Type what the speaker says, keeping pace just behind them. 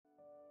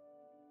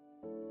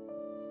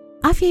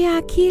Afya ya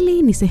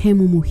akili ni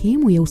sehemu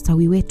muhimu ya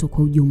ustawi wetu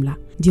kwa ujumla.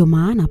 Ndio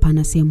maana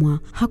panasemwa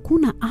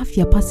hakuna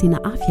afya pasi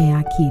na afya ya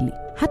akili.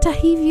 Hata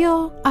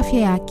hivyo, afya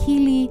ya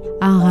akili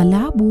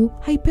aghalabu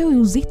haipewi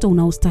uzito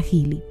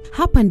unaostahili.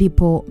 Hapa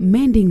ndipo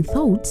Mending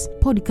Thoughts,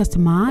 podcast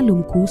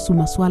maalum kuhusu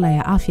masuala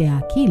ya afya ya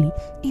akili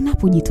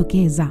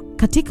inapojitokeza.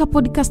 Katika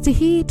podcast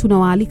hii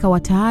tunawaalika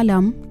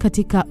wataalam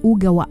katika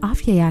uga wa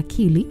afya ya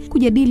akili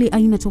kujadili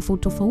aina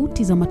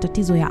tofauti za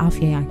matatizo ya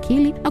afya ya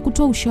akili na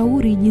kutoa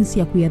ushauri jinsi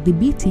ya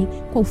kuyadhibiti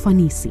kwa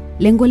ufanisi.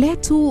 Lengo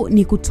letu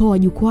ni kutoa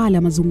jukwaa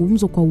la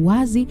mazungumzo kwa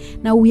uwazi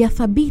na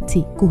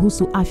uyathabiti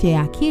kuhusu afya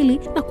ya akili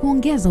na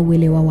kuongeza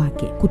uelewa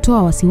wake,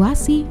 kutoa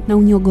wasiwasi na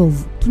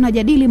unyogovu.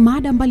 Tunajadili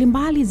mada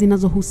mbalimbali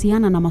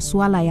zinazohusiana na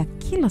masuala ya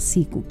kila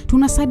siku.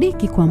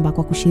 Tunasadiki kwamba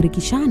kwa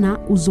kushirikishana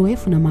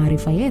uzoefu na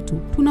maarifa yetu,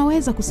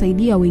 tunaweza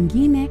kusaidia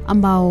wengine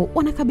ambao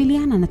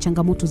wanakabiliana na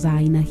changamoto za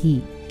aina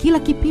hii. Kila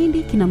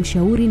kipindi kina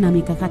mshauri na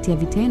mikakati ya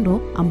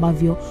vitendo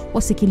ambavyo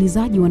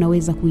wasikilizaji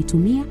wanaweza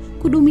kuitumia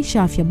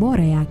kudumisha afya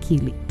bora ya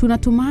akili.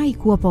 Tunatumai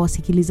kuwapa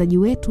wasikilizaji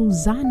wetu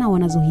zana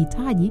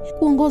wanazohitaji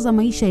kuongoza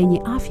maisha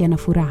yenye afya na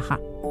furaha.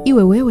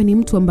 Iwe wewe ni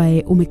mtu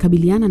ambaye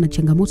umekabiliana na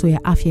changamoto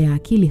ya afya ya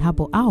akili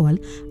hapo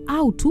awali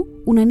au tu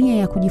una nia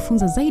ya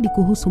kujifunza zaidi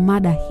kuhusu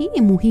mada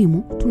hii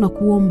muhimu,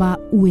 tunakuomba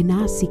uwe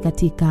nasi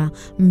katika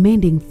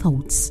Mending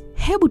Thoughts.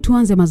 Hebu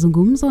tuanze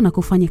mazungumzo na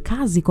kufanya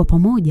kazi kwa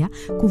pamoja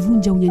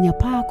kuvunja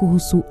unyanyapaa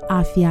kuhusu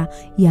afya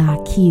ya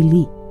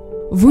akili.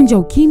 Vunja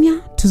ukimya,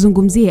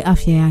 tuzungumzie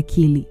afya ya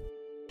akili.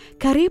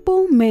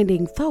 Karibu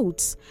Mending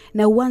Thoughts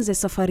na uanze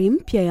safari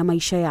mpya ya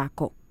maisha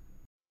yako.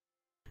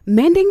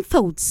 Mending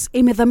Thoughts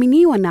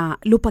imedhaminiwa na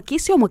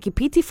Lupakisyo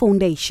Mwakipiti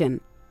Foundation.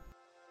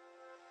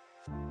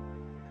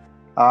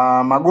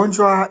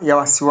 Magonjwa ya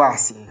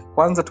wasiwasi.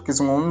 Kwanza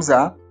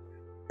tukizungumza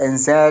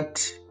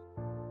anxiety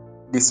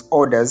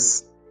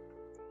disorders,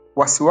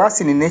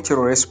 wasiwasi ni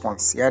natural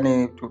response,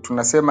 yani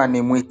tunasema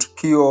ni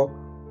mwitikio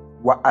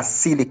wa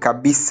asili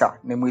kabisa,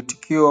 ni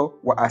mwitikio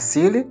wa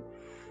asili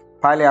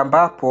pale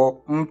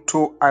ambapo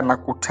mtu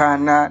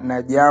anakutana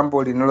na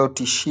jambo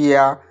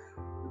linalotishia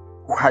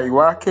uhai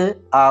wake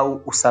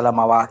au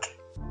usalama wake.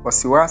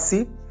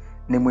 Wasiwasi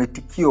ni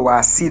mwitikio wa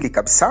asili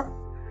kabisa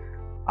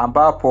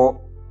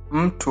ambapo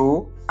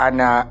mtu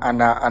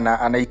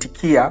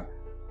anaitikia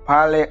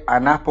pale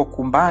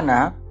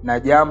anapokumbana na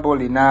jambo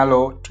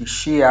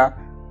linalotishia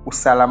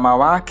usalama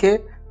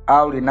wake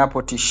au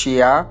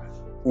linapotishia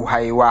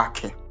uhai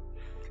wake.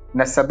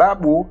 Na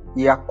sababu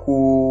ya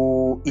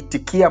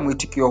kuitikia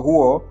mwitikio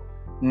huo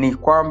ni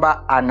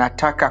kwamba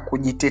anataka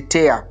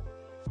kujitetea.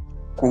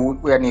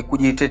 Yani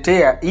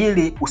kujitetea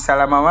ili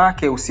usalama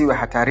wake usiwe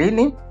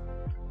hatarini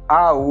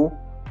au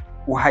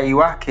uhai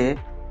wake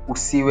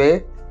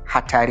usiwe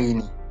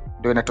hatarini.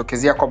 Ndio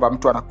inatokezea kwamba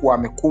mtu anakuwa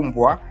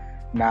amekumbwa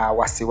na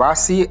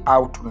wasiwasi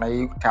au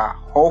tunaita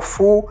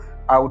hofu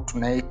au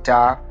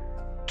tunaita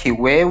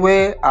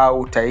kiwewe au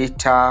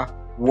utaita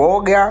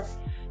woga.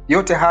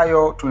 Yote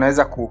hayo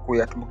tunaweza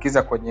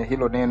kuyatumbukiza kwenye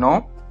hilo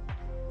neno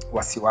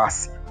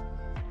wasiwasi.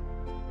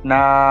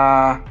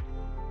 Na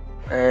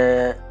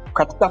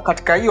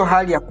katika hiyo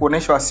hali ya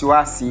kuonesha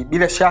wasiwasi,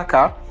 bila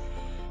shaka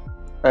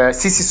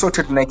sisi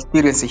sote tuna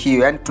experience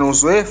hiyo, yani tuna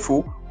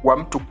uzoefu wa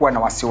mtu kuwa na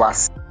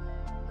wasiwasi.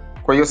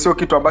 Kwa hiyo sio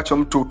kitu ambacho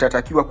mtu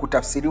utatakiwa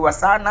kutafsiriwa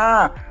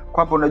sana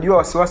kwamba unajua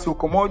wasiwasi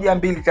uko 1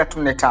 2 3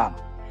 4 5.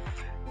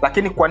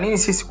 Lakini kwa nini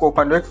sisi kwa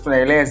upande wetu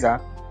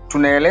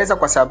tunaeleza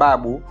kwa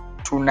sababu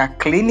tuna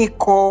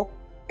clinical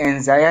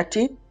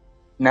anxiety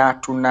na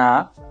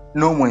tuna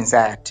normal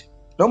anxiety.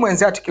 Normal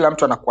anxiety kila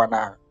mtu anakuwa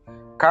nayo.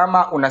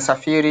 Kama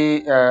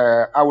unasafiri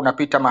au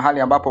unapita mahali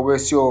ambapo wewe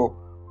sio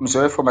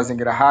mzoefu wa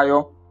mazingira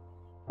hayo,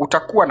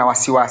 utakuwa na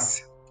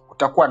wasiwasi,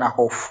 utakuwa na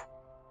hofu.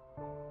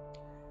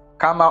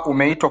 Kama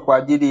umeitwa kwa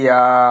ajili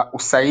ya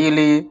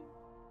usaili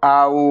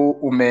au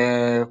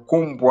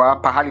umekumbwa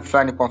pahali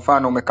fulani, kwa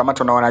mfano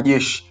umekamatwa na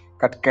wanajeshi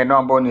katika eneo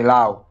ambalo ni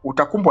lao,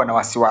 utakumbwa na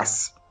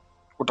wasiwasi,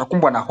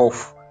 utakumbwa na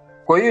hofu.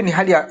 Kwa hiyo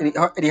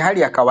ni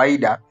hali ya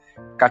kawaida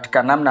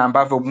katika namna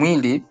ambavyo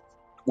mwili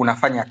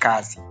unafanya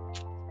kazi.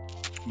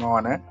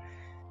 Unaona?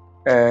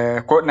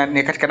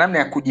 Ni katika namna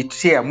ya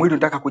kujitetea, mwili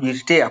unataka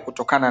kujitetea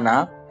kutokana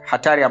na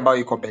hatari ambayo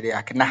iko mbele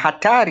yake. Na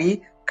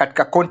hatari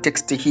katika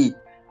context hii,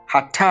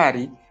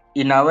 hatari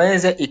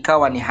inaweza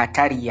ikawa ni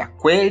hatari ya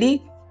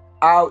kweli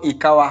au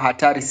ikawa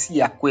hatari si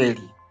ya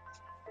kweli.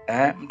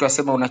 Mtu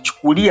asema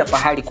unachukulia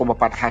pahali kwamba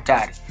pana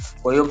hatari.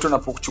 Kwa hiyo mtu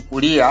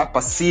anapokuchukulia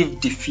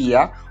perceived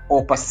fear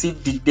au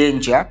perceived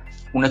danger,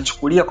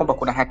 unachukulia kwamba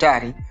kuna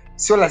hatari,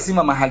 sio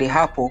lazima mahali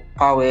hapo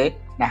pawe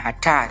na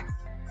hatari,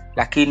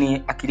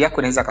 lakini akili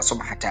yako inaweza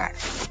kusoma hatari.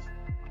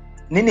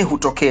 Nini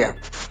hutokea?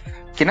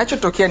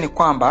 Kinachotokea ni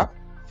kwamba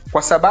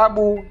kwa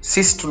sababu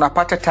sisi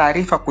tunapata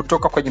taarifa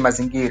kutoka kwenye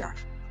mazingira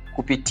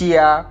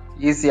kupitia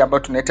hizi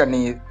ambazo tunaita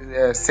ni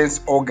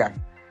sense organ,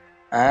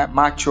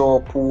 macho,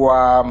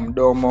 pua,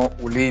 mdomo,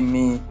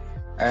 ulimi,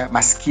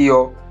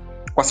 masikio.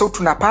 Kwa sababu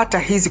tunapata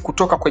hizi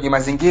kutoka kwenye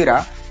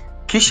mazingira,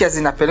 kisha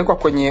zinapelekwa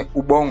kwenye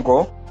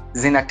ubongo,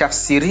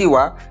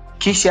 zinatafsiriwa,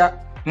 kisha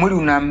mwili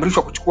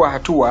unaamrishwa kuchukua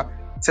hatua.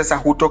 Sasa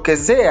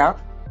hutokezea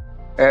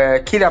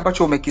kile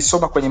ambacho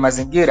umekisoma kwenye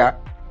mazingira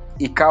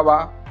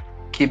ikawa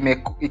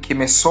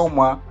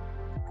kimesomwa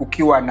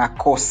ukiwa na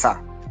kosa,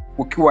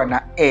 ukiwa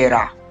na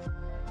error,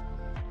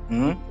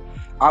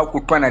 au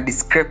kukiwa na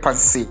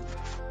discrepancy,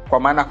 kwa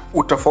maana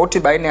utofauti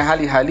baina ya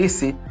hali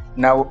halisi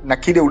na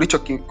kile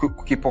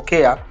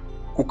ulichokipokea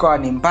kukawa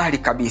ni mbali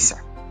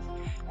kabisa.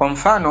 Kwa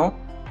mfano,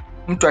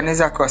 mtu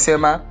anaweza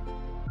akasema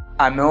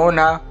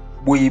ameona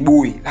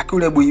buibui, lakini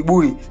ule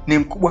buibui ni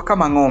mkubwa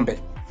kama ng'ombe.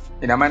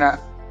 Ina maana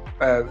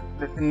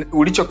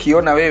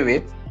ulichokiona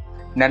wewe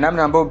na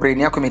namna ambayo brain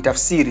yako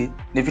imetafsiri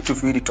ni vitu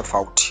viwili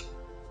tofauti.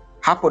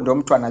 Hapo ndo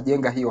mtu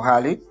anajenga hiyo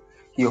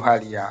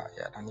hali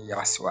ya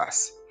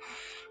wasiwasi.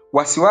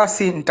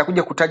 Wasiwasi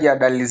nitakuja kutaja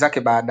dalili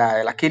zake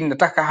baadaye, lakini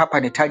nataka hapa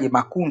nitaje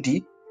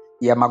makundi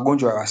ya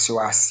magonjwa ya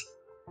wasiwasi.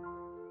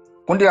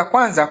 Kundi la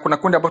kwanza, kuna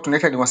kundi ambalo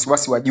tunaita ni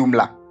wasiwasi wa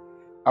jumla,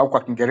 au kwa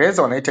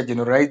Kiingereza wanaita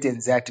generalized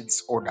anxiety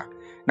disorder.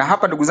 Na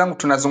hapa ndugu zangu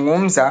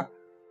tunazungumza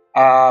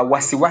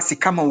wasiwasi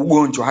kama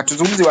ugonjwa.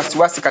 Hatuzungumzi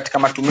wasiwasi katika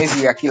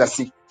matumizi ya kila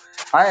siku.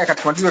 Haya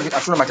katika matatizo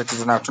hatuna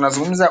matatizo nayo.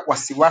 Tunazungumza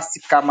wasiwasi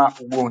kama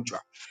ugonjwa.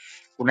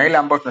 Kuna ile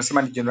ambayo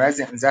tunasema ni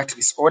generalized anxiety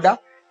disorder,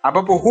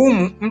 ambapo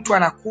humu mtu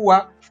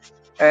anakuwa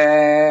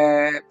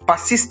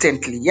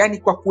persistently, yani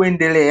kwa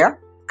kuendelea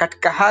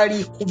katika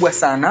hali kubwa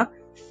sana,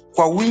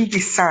 kwa wingi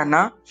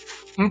sana,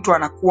 mtu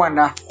anakuwa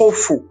na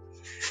hofu,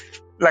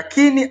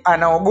 lakini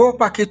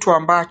anaogopa kitu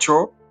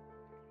ambacho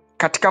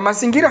katika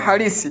mazingira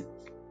halisi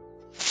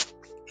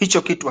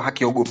hicho kitu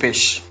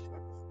hakiogopeshi.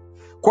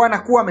 Kwa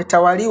anakuwa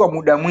ametawaliwa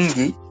muda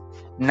mwingi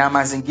na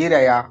mazingira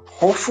ya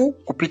hofu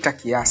kupita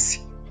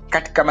kiasi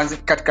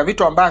katika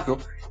vitu ambavyo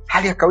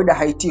hali ya kawaida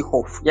haitii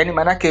hofu. Yani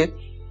manake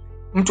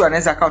mtu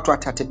anaweza akawa tu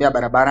atatembea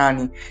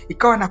barabarani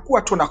ikawa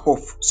anakuwa tu na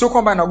hofu, sio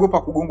kwamba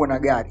anaogopa kugongwa na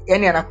gari,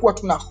 yani anakuwa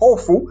tu na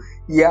hofu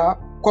ya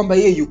kwamba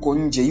yeye yuko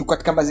nje, yuko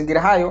katika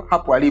mazingira hayo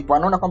hapo alipo,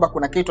 anaona kwamba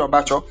kuna kitu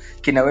ambacho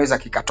kinaweza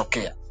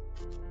kikatokea.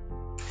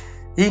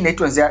 Hii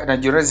inaitwa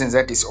generalized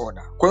anxiety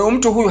disorder. Kwa hiyo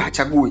mtu huyu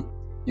hachagui,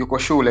 yuko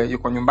shule,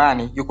 yuko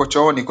nyumbani, yuko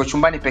chooni, yuko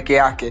chumbani peke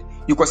yake,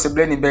 yuko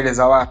sebuleni mbele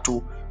za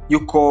watu,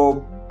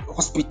 yuko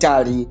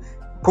hospitali,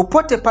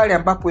 popote pale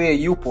ambapo yeye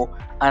yupo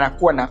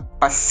anakuwa na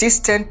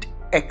persistent,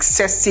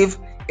 excessive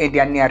and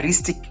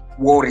unrealistic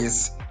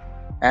worries.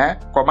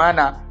 Kwa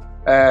maana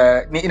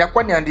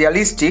inakuwa ni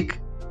unrealistic,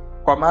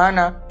 kwa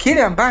maana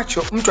kile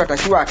ambacho mtu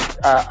atakiwa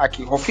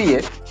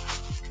akihofie,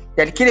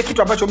 yani kile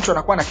kitu ambacho mtu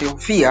anakuwa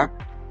anakihofia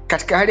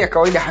katika hali ya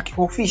kawaida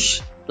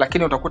hakihofishi,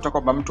 lakini utakuta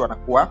kwamba mtu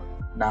anakuwa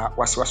na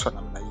wasiwasi wa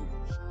namna hiyo.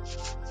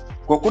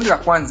 Kwa kundi la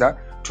kwanza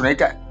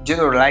tunaita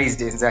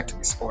generalized anxiety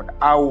disorder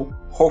au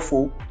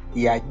hofu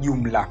ya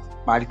jumla,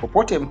 mahali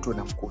popote mtu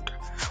anamkuta.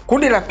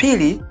 Kundi la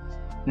pili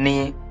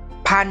ni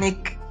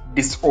panic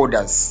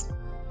disorders.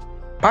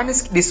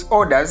 Panic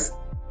disorders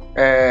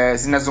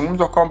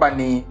zinazungumzwa kwamba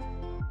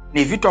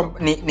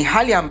ni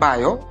hali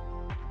ambayo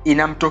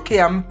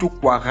inamtokea mtu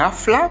kwa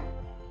ghafla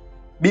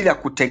bila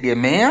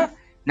kutegemea,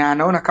 na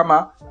anaona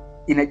kama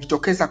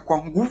inajitokeza kwa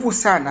nguvu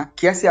sana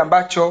kiasi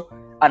ambacho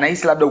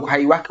anahisi labda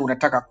uhai wake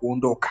unataka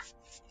kuondoka.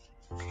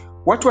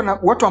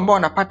 Watu ambao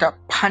wanapata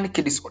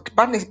panic disorder.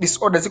 Panic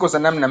disorder ziko za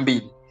namna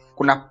mbili.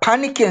 Kuna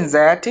panic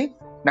anxiety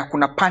na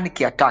kuna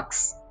panic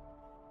attacks.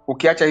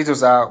 Ukiacha hizo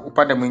za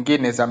upande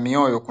mwingine za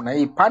mioyo, kuna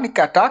hii panic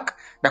attack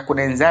na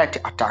kuna anxiety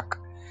attack.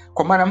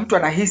 Kwa maana mtu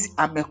anahisi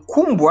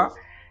amekumbwa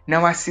na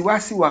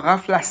wasiwasi wa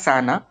ghafla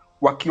sana,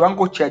 wa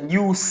kiwango cha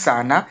juu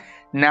sana,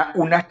 na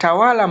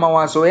unatawala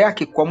mawazo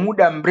yake kwa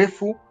muda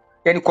mrefu,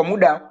 yani kwa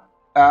muda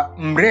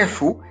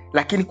mrefu,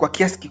 lakini kwa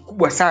kiasi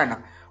kikubwa sana,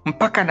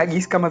 mpaka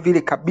anajihisi kama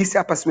vile kabisa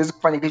hapa siwezi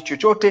kufanya kitu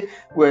chochote,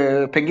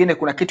 pengine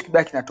kuna kitu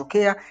kibaya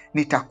kinatokea,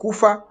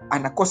 nitakufa.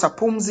 Anakosa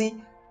pumzi,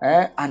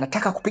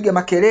 anataka kupiga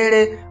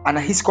makelele,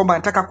 anahisi kwamba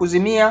anataka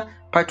kuzimia.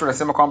 Pale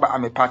tunasema kwamba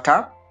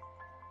amepata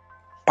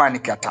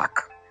panic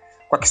attack.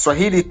 Kwa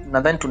Kiswahili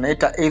nadhani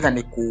tunaita either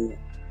ni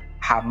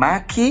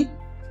kuhamaki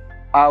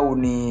au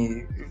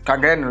ni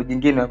tangalia neno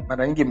jingine.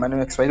 Mara nyingi maneno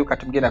ya Kiswahili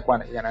wakati mwingine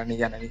yanakuwa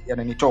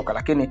yananitoka,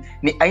 lakini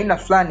ni aina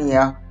fulani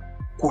ya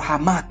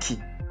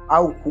kuhamaki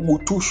au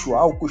kugutushwa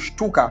au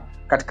kushtuka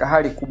katika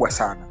hali kubwa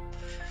sana.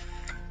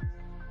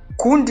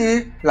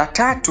 Kundi la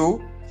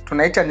tatu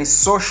tunaita ni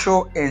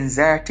social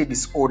anxiety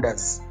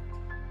disorders,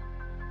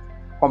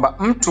 kwamba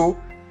mtu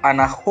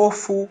ana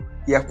hofu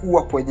ya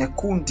kuwa kwenye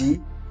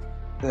kundi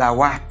la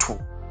watu.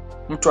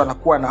 Mtu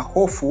anakuwa na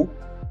hofu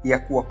ya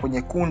kuwa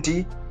kwenye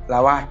kundi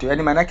la watu,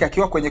 yani maana yake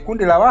akiwa kwenye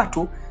kundi la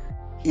watu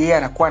yeye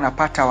anakuwa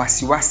anapata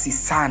wasiwasi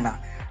sana.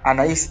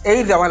 Anahisi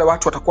either wale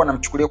watu watakuwa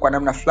wanamchukulia kwa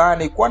namna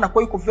fulani, kwa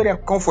anakuwa yuko very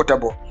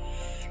uncomfortable.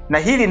 Na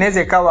hili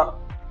inaweza ikawa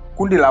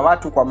kundi la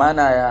watu kwa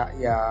maana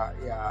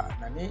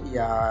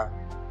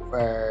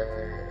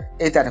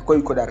either anakuwa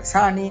yuko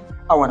darasani,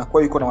 au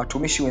anakuwa yuko na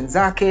watumishi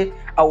wenzake,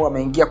 au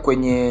ameingia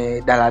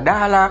kwenye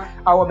daladala,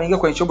 au ameingia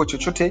kwenye chombo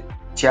chochote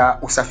cha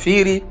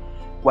usafiri,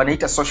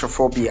 wanaita social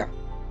phobia.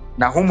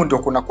 Na humu ndio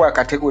kunakuwa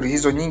kategori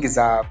hizo nyingi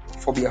za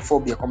phobia.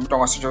 Kwa mtu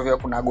wa social phobia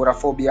kuna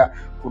agoraphobia,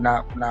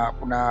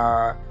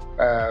 kuna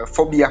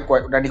phobia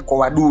kwa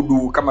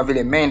wadudu kama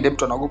vile mende,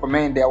 mtu anaogopa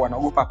mende au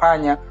anaogopa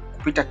panya.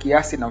 kupita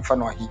kiasi na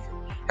mfano wa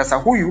hivyo. Sasa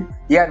huyu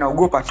yeye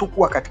anaogopa tu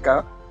kuwa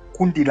katika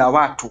kundi la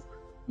watu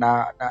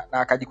na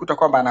akajikuta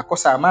kwamba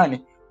anakosa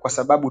amani kwa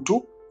sababu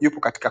tu yupo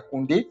katika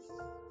kundi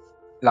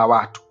la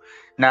watu,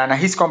 na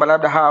anahisi kwamba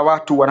labda hawa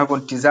watu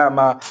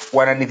wanavyonitizama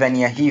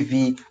wananidhania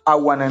hivi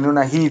au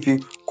wananiona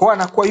hivi, kwa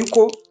anakuwa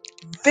yuko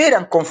very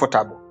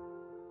uncomfortable.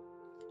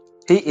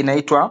 Hii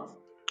inaitwa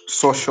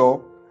social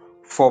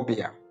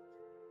phobia.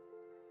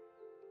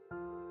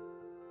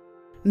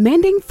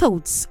 Mending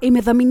Thoughts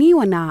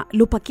imedhaminiwa na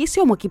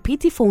Lupakisyo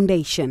Mwakipiti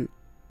Foundation.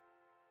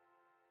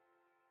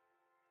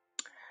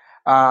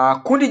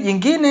 Kundi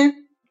jingine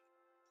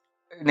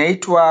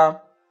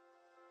inaitwa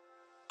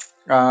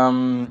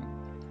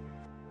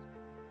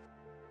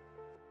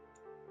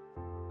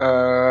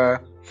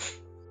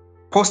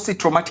post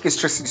traumatic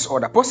stress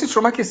disorder. Post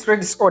traumatic stress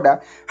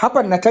disorder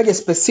hapa ninataja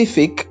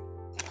specific,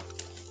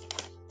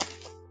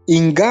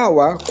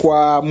 ingawa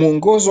kwa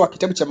mwongozo wa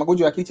kitabu cha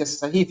magonjwa ya akili cha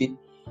sasa hivi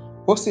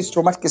post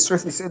traumatic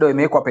stress disorder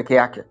imewekwa peke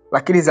yake,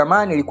 lakini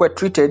zamani ilikuwa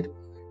treated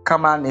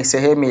kama ni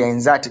sehemu ya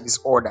anxiety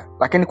disorder,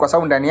 lakini kwa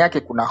sababu ndani yake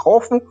kuna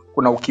hofu,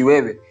 kuna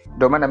ukiwewe,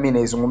 ndio maana mimi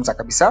naizungumza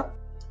kabisa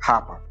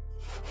hapa.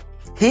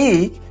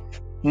 Hii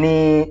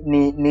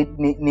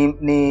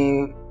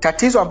ni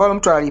tatizo ambalo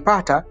mtu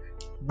analipata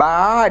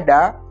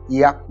baada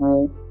ya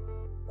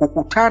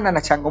kukutana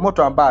na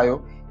changamoto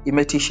ambayo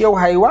imetishia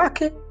uhai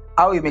wake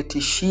au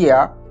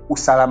imetishia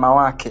usalama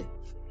wake.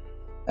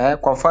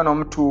 Kwa mfano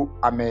mtu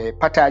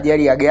amepata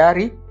ajali ya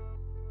gari,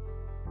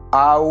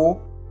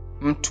 au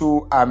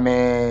mtu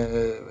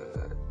amezama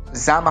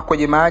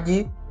kwenye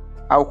maji,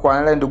 au kwa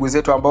wale ndugu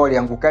zetu ambao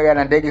waliangukaga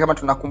na ndege kama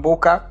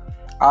tunakumbuka,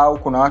 au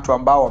kuna watu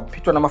ambao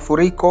wamepitwa na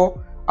mafuriko,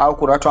 au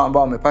kuna watu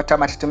ambao wamepata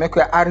matetemeko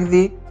ya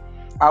ardhi,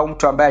 au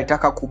mtu ambaye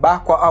alitaka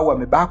kubakwa au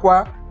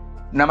amebakwa,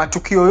 na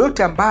matukio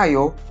yote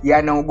ambayo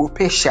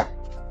yanaogopesha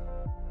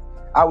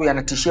au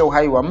yanatishia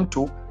uhai wa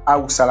mtu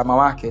au usalama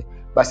wake,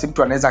 basi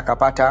mtu anaweza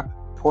akapata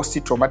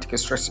post traumatic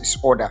stress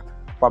disorder,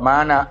 kwa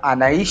maana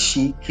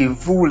anaishi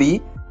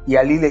kivuli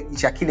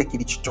ya kile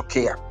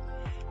kilichotokea.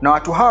 Na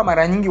watu hawa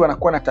mara nyingi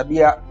wanakuwa na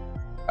tabia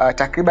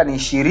takriban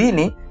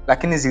 20,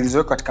 lakini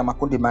zilizowekwa katika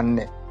makundi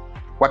 4.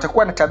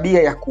 Watakuwa na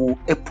tabia ya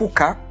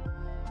kuepuka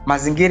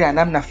mazingira ya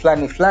namna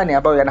fulani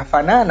ambayo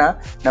yanafanana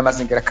na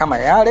mazingira kama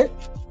yale,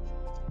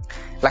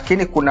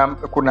 lakini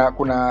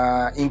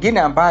kuna ingine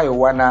ambayo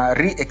wana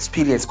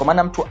re-experience, kwa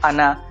maana mtu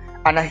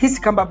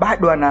anahisi kama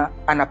bado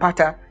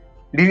anapata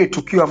lile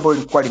tukio ambalo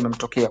lilikuwa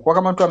limemtokea. Kwa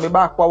kama mtu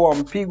amebakwa au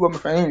ampigwa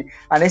amefanya nini,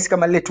 anahisi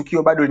kama lile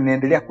tukio bado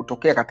linaendelea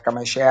kutokea katika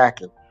maisha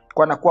yake.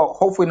 Kwa anakuwa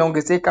hofu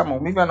inaongezeka,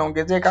 maumivu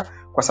yanaongezeka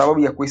kwa sababu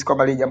ya kuhisi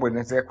kwamba lile jambo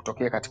linaendelea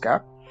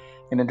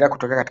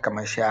kutokea katika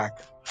maisha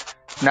yake.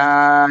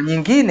 Na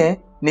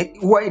nyingine ni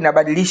huwa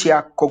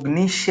inabadilisha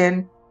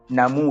cognition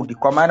na mood,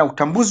 kwa maana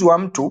utambuzi wa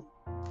mtu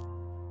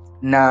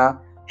na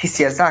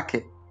hisia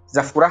zake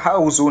za furaha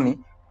au huzuni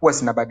huwa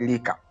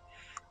zinabadilika.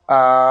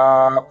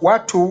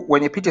 Watu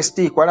wenye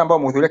PTSD, kwa wale ambao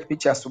wamehudhuria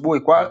kipindi cha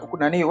asubuhi,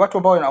 watu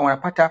ambao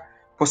wanapata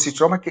post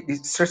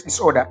traumatic stress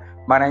disorder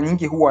mara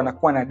nyingi huwa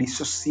wanakuwa na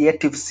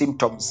dissociative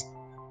symptoms.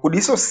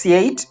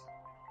 Kudissociate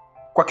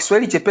kwa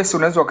Kiswahili chepesi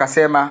unaweza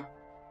ukasema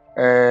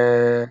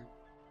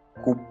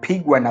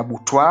kupigwa na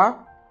butwaa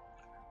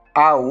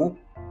au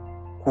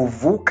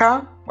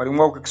kuvuka.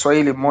 Mwalimu wangu kwa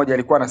Kiswahili mmoja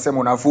alikuwa anasema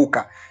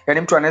unavuka.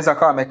 Yaani mtu anaweza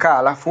akawa amekaa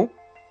alafu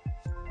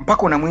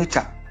mpaka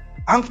unamuita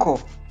anko.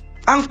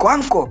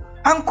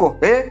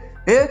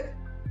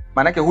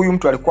 Maanake huyu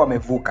mtu alikuwa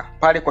amevuka.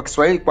 Pale kwa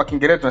Kiswahili, kwa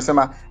Kiingereza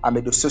tunasema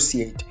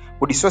amedissociate.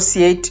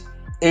 Kudissociate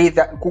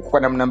either kuko kwa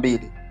namna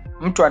mbili.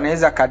 Mtu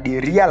anaweza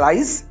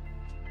akaderealize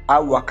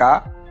au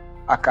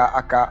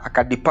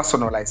aka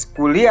depersonalize.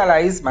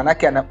 Kurealize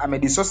maanake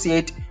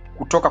amedissociate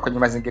kutoka kwenye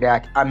mazingira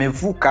yake.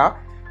 Amevuka,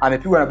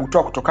 amepigwa na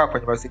butwaa kutoka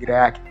kwenye mazingira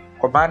yake.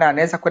 Kwa maana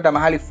anaweza kwenda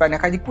mahali fulani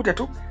akajikuta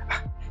tu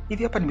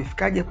hivi hapa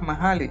nimefikaje hapa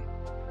mahali?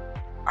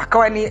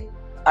 Akawa ni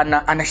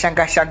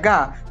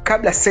anashangaa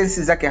kabla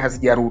sensi zake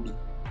hazijarudi.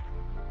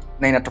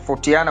 Na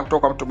inatofautiana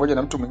kutoka kwa mtu mmoja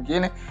na mtu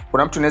mwingine.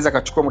 Kuna mtu anaweza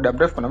akachukua muda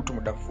mrefu, kuna mtu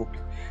muda mfupi.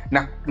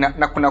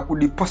 Na kuna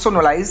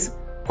kudepersonalize,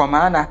 kwa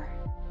maana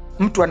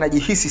mtu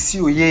anajihisi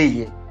sio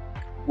yeye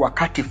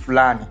wakati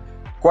fulani.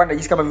 Kwa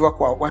anajihisi kama vile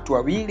kwa watu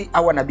wawili,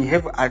 au ana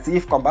behave as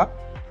if kwamba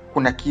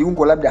kuna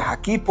kiungo labda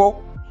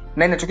hakipo,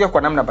 na inatokea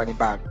kwa namna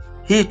mbalimbali.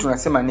 Hii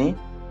tunasema ni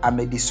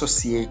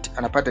amedissociate,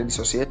 anapata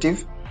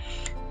dissociative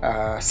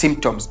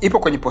symptoms. Ipo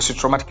kwenye post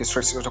traumatic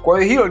stress disorder. Kwa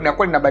hiyo hilo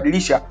linakuwa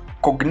linabadilisha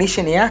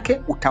cognition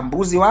yake,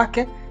 utambuzi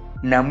wake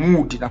na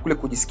mood, na kule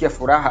kujisikia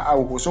furaha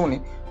au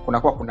huzuni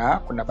kunakuwa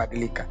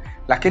kunabadilika.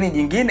 Lakini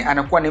jingine,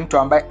 anakuwa ni mtu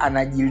ambaye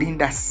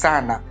anajilinda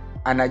sana,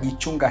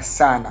 anajichunga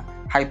sana,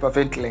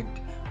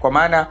 hyperventilate. Kwa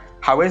maana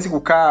hawezi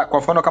kukaa, kwa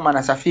mfano kama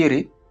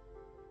anasafiri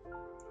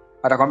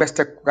atakwambia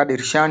sitaki kukaa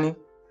dirishani.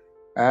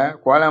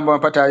 Kwa wale ambao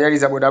wamepata ajali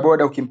za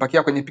bodaboda,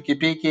 ukimpakia kwenye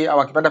pikipiki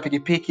au akipanda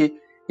pikipiki,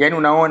 yani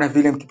unaona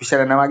vile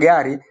mkipishana na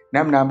magari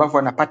namna ambavyo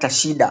anapata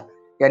shida.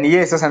 Yani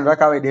yeye sasa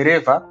anataka awe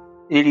dereva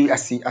ili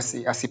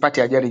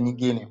asipate ajali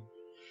nyingine.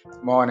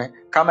 Umeona?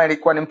 Kama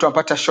ilikuwa ni mtu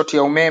anapata shoti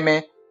ya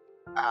umeme,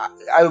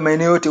 hayo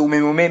maeneo yote,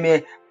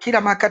 umeme,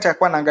 kila makati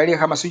alikuwa anaangalia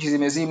kama switch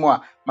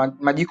zimezimwa,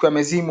 majiko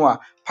yamezimwa,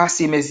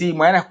 pasi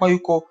imezimwa, yani kwa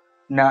yuko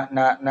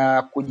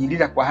na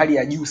kujilinda kwa hali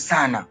ya juu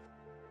sana.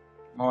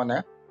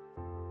 Umeona?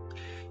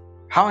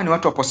 Hawa ni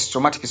watu wa post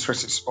traumatic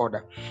stress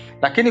disorder.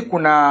 Lakini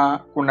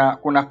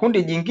kuna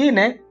kundi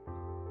jingine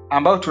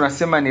ambao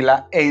tunasema ni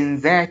la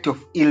anxiety of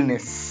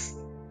illness.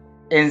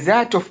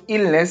 Anxiety of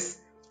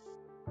illness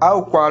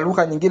au kwa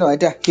lugha nyingine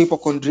wanaita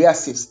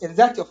hypochondriasis.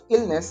 Anxiety of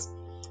illness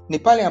ni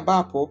pale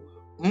ambapo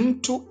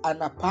mtu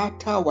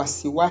anapata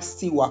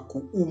wasiwasi wa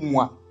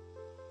kuumwa.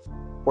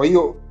 Kwa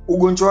hiyo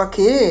ugonjwa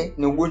wake yeye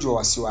ni ugonjwa wa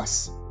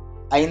wasiwasi.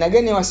 Aina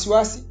gani ya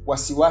wasiwasi?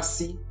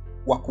 Wasiwasi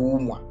wa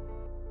kuumwa.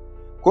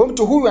 Kwa hiyo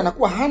mtu huyu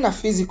anakuwa hana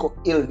physical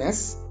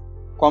illness,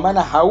 kwa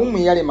maana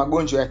haumwi yale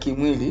magonjwa ya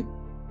kimwili,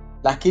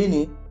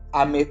 lakini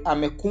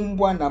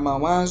amekumbwa na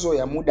mawazo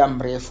ya muda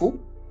mrefu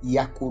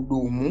ya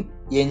kudumu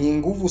yenye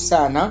nguvu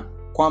sana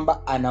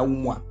kwamba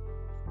anaumwa.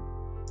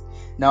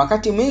 Na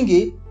wakati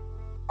mwingi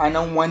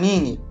anaumwa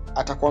nini?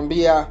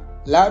 Atakwambia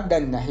labda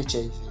nina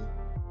HIV,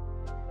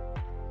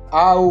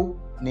 au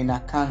nina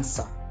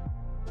kansa,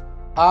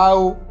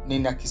 au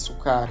nina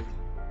kisukari,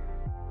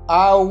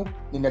 au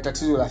nina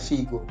tatizo la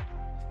figo,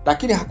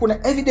 lakini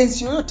hakuna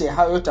evidence yoyote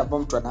hayo yote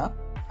ambayo mtu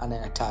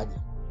anayataja.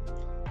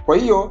 Kwa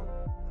hiyo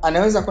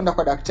anaweza kwenda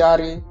kwa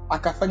daktari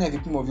akafanya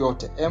vipimo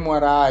vyote,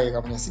 MRI,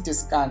 akafanya CT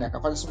scan,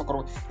 akafanya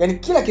sonography, yani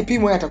kila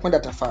kipimo yeye atakwenda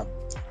atafahamu.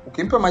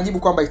 Ukimpa majibu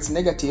kwamba it's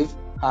negative,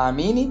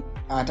 haamini,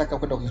 anataka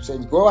kwenda hospitali.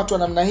 Kwa hiyo watu wa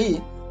namna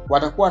hii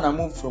watakuwa na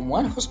move from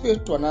one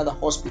hospital to another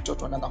hospital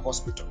to another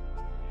hospital.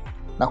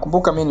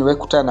 Nakumbuka mimi niliwahi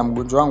kukutana na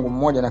mgonjwa wangu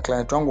mmoja na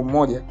client wangu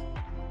mmoja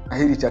na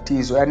hili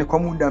tatizo, yani kwa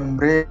muda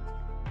mrefu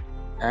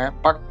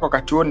mpaka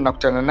wakati huo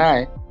ninakutana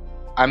naye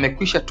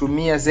amekwisha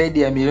tumia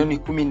zaidi ya milioni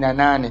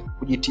 18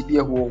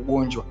 kujitibia huo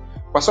ugonjwa.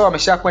 Kwa sababu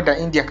ameshakwenda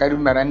India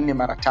karibu mara 4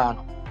 mara 5.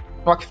 Na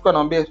wakifika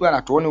anaambia tu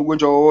anatuoni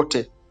ugonjwa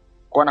wowote,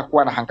 kwa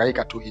anakuwa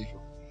anahangaika tu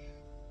hivyo.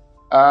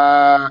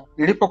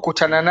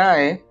 Nilipokutana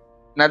naye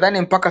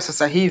nadhani mpaka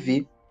sasa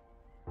hivi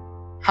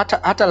hata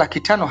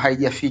 500,000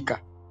 haijafika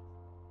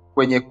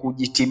kwenye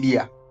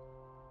kujitibia,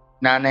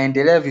 na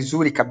anaendelea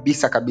vizuri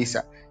kabisa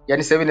kabisa.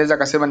 Yaani sasa hivi naweza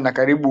kusema nina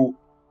karibu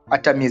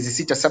hata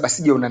miezi 6-7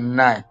 sijaonana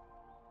naye.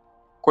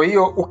 Kwa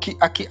hiyo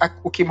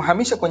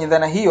ukimhamisha kwenye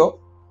dhana hiyo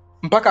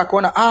mpaka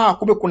akaona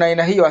kumbe kuna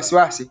aina hiyo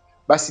wasiwasi,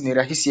 basi ni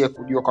rahisi yeye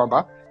kujua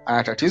kwamba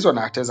ana tatizo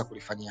na ataweza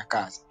kulifanyia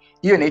kazi.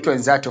 Hiyo inaitwa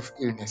anxiety of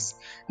illness.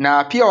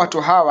 Na pia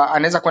watu hawa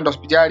anaweza kwenda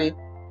hospitali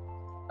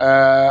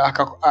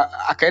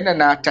akaenda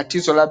na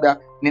tatizo, labda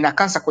nina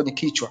kansa kwenye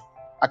kichwa.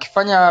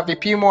 Akifanya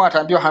vipimo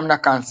ataambiwa hamna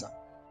kansa.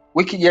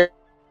 Wiki ijayo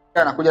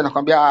anakuja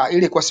nakwambia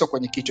ile kwa sio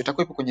kwenye kichwa,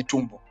 itakuwa ipo kwenye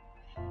tumbo.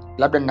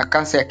 Labda nina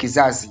kansa ya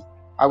kizazi,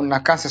 au nina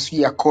kansa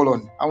sio ya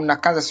colon, au nina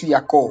kansa sio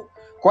ya koo.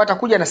 Kwa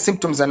atakuja na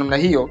symptoms za namna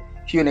hiyo.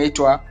 Hiyo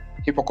inaitwa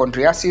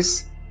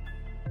hypochondriasis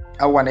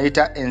au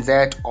wanaita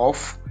anxiety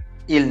of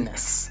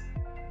illness.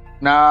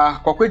 Na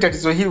kwa kweli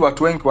tatizo hili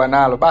watu wengi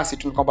wanalo, basi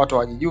tu kwamba watu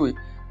hawajijui,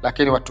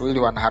 lakini watu hili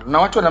wanalo. Na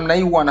watu wa namna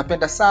hii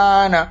wanapenda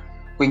sana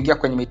kuingia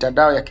kwenye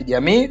mitandao ya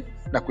kijamii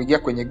na kuingia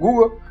kwenye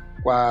Google,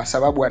 kwa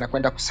sababu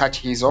anakwenda kusearch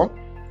hizo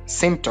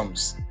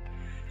symptoms.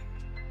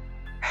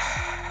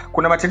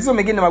 Kuna matatizo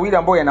mengine mawili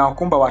ambayo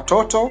yanawakumba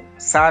watoto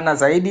sana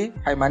zaidi.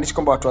 Haimaanishi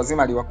kwamba watu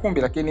wazima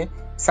aliwakumbi, lakini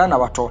sana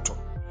watoto.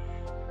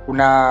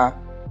 Kuna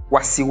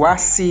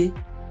wasiwasi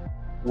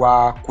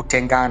wa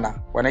kutengana,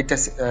 wanaita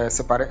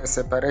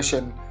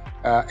separation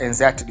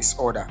anxiety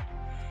disorder.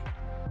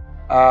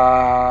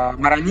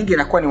 Mara nyingi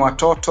inakuwa ni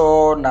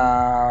watoto na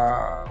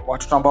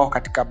watoto ambao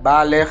katika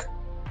baligh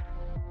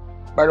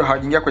bado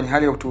hawajaingia kwenye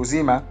hali ya utu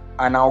uzima.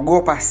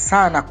 Anaogopa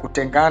sana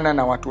kutengana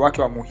na watu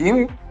wake wa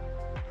muhimu,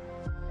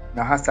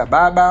 na hasa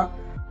baba,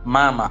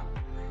 mama.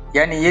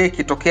 Yaani yeye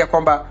kitokea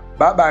kwamba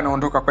baba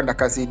anaondoka kwenda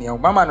kazini au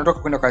mama anaondoka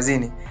kwenda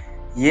kazini,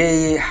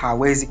 yeye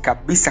hawezi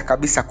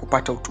kabisa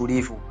kupata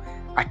utulivu.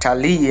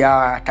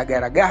 Atalia,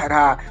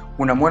 atagaragara,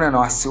 unamwona na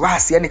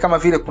wasiwasi, yani kama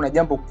vile kuna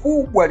jambo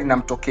kubwa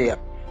linamtokea.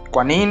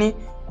 Kwa nini?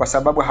 Kwa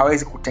sababu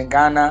hawezi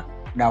kutengana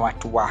na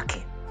watu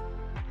wake.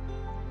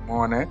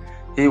 Umeona?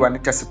 Hii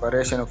wanaita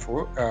separation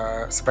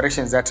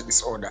anxiety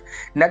disorder.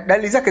 Na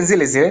dalili zake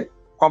zile zile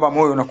kwamba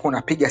moyo unakuwa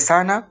unapiga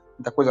sana.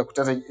 Nitakuweza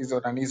kutaja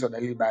hizo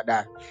dalili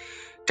baadaye.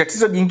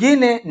 Tatizo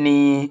jingine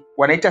ni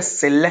wanaita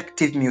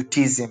selective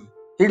mutism.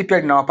 Hili pia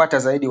linawapata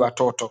zaidi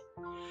watoto,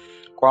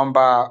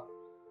 kwamba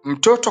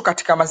mtoto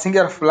katika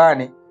mazingira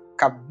fulani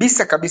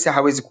kabisa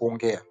hawezi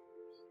kuongea.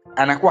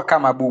 Anakuwa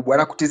kama bubu,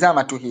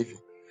 anakutizama tu hivi.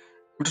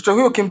 Mtoto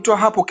huyo ukimtoa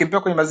hapo,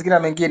 ukimpeleka kwenye mazingira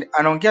mengine,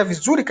 anaongea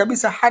vizuri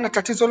kabisa, hana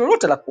tatizo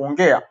lolote la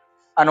kuongea.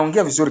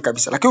 Anaongea vizuri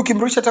kabisa. Lakini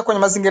ukimrudisha hata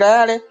kwenye mazingira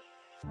yale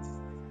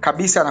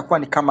kabisa, anakuwa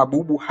ni kama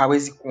bubu,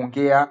 hawezi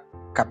kuongea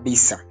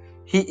kabisa.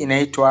 Hii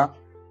inaitwa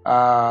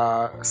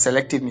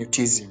selective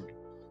mutism.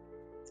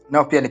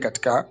 Nao pia ni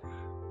katika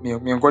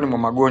miongoni mwa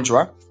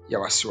magonjwa ya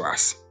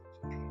wasiwasi.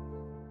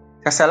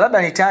 Sasa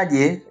labda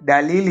nitaje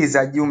dalili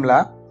za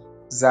jumla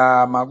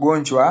za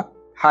magonjwa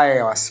haya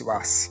ya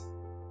wasiwasi.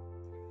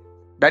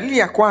 Dalili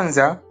ya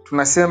kwanza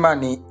tunasema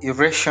ni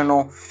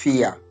irrational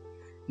fear,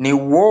 ni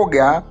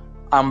uoga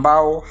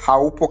ambao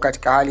haupo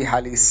katika hali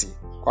halisi.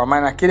 Kwa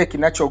maana kile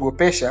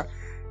kinachoogopesha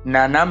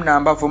na namna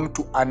ambavyo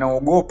mtu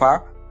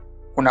anaogopa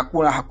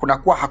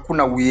kunakuwa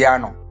hakuna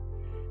uwiano.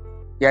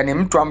 Yaani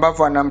mtu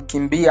ambavyo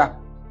anamkimbia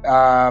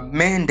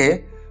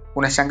mende,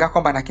 unashangaa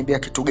kwamba anakimbia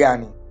kitu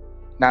gani,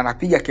 na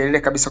anapiga kelele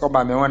kabisa kwamba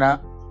ameona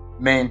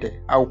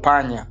mende au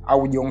panya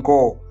au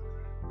jongoo.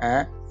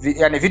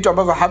 Yaani vitu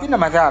ambavyo havina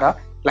madhara,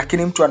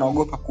 lakini mtu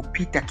anaogopa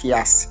kupita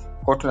kiasi.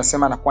 Kwa hiyo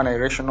tunasema anakuwa na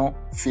irrational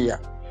fear.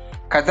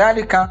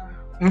 Kadhalika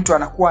mtu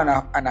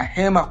anakuwa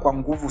anahema kwa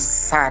nguvu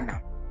sana.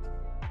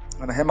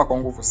 Anahema kwa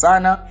nguvu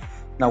sana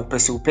na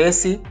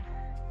upesi.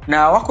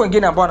 Na wako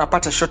wengine ambao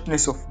wanapata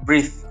shortness of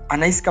breath.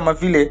 Anahisi kama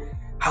vile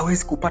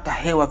hawezi kupata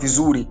hewa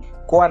vizuri,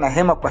 kwa hiyo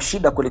anahema kwa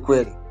shida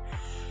kweli.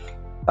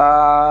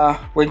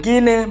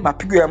 Wengine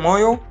mapigo ya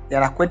moyo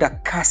yanakwenda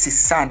kasi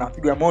sana.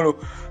 Mapigo ya moyo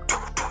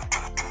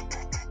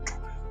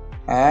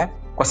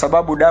kwa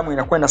sababu damu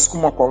inakuwa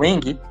inasukumwa kwa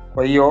wingi,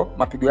 kwa hiyo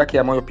mapigo yake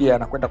ya moyo pia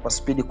yanakwenda kwa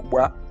spidi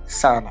kubwa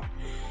sana.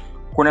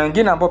 Kuna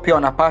wengine ambao pia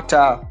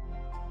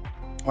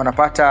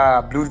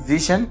wanapata blurred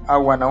vision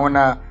au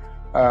wanaona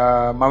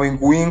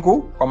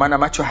mawingu, kwa maana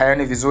macho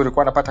hayani vizuri,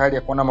 kwa wanapata hali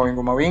ya kuona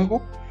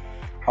mawingu,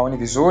 haoni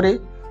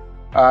vizuri.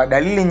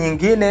 Dalili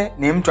nyingine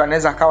ni mtu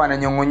anaweza akawa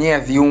ananyong'onyea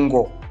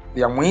viungo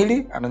vya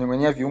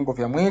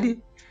mwili.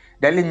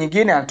 Dalili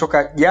nyingine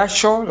anatoka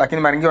jasho,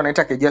 lakini mara nyingine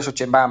wanaita kijasho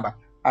chembamba.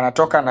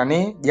 Anatoka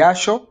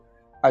jasho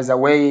as a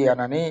way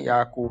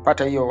ya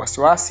kupata hiyo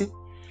wasiwasi.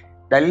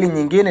 Dalili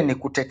nyingine ni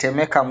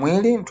kutetemeka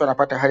mwili, mtu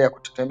anapata hali ya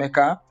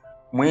kutetemeka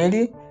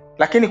mwili.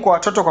 Lakini kwa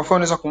watoto, kwa mfano,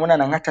 unaweza kumuona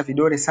anang'ata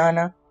vidole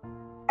sana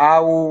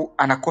au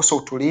anakosa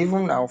utulivu,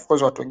 na of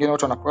course watu wengine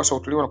wote wanakosa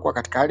utulivu, wanakuwa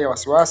katika hali ya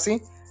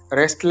wasiwasi,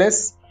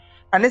 restless.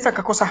 Anaweza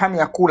akakosa hamu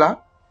ya kula,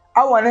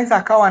 au anaweza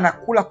akawa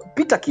anakula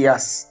kupita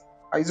kiasi.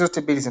 Hizo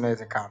zote mbili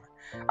zinawezekana.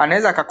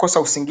 Anaweza akakosa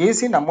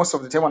usingizi, na most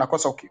of the time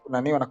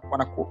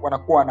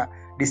wanakuwa na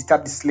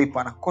disturbed sleep,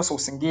 anakosa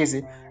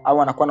usingizi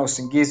au anakuwa na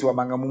usingizi wa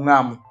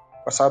mangamung'amu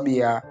kwa sababu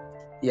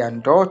ya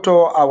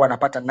ndoto, au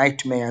anapata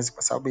nightmares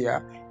kwa sababu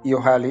ya hiyo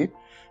hali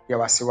ya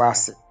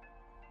wasiwasi.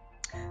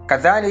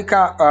 Kadhalika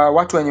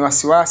watu wenye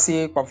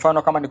wasiwasi, kwa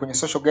mfano kama ni kwenye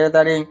social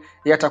gathering,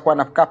 yeye atakuwa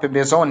anakaa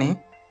pembezoni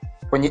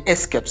kwenye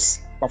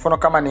escapes. Kwa mfano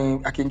kama ni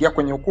akiingia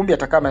kwenye ukumbi,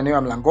 atakaa maeneo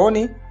ya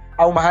mlangoni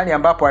au mahali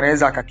ambapo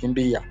anaweza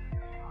akakimbia.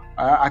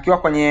 Akiwa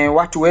kwenye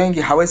watu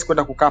wengi hawezi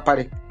kwenda kukaa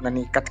pale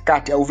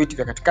katikati au viti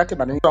vya katikati,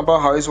 bali watu ambao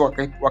hawezi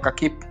waka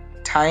keep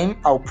time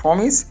au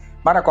promise,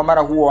 mara kwa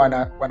mara huwa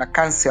wana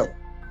cancel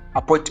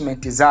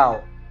appointment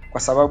zao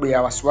kwa sababu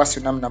ya wasiwasi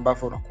namna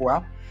ambavyo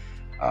unakuwa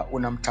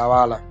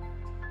unamtawala.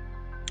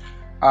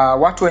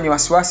 Watu wenye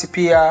wasiwasi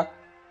pia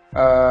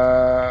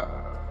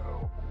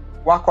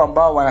wako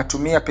ambao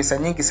wanatumia pesa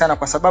nyingi sana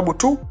kwa sababu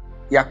tu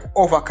ya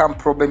overcome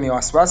problem ya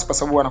wasiwasi, kwa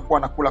sababu wanakuwa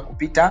wanakula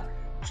kupita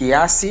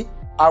kiasi,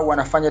 au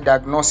wanafanya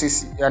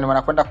diagnosis, yani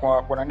wanakwenda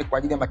kwa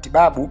ajili ya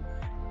matibabu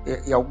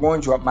ya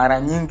ugonjwa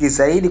mara nyingi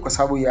zaidi kwa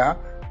sababu ya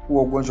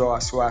huo ugonjwa wa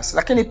wasiwasi.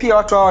 Lakini pia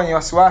watu hao wenye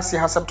wasiwasi,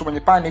 hasa mtu mwenye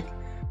panic,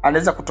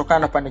 anaweza kutokana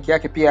na paniki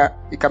yake pia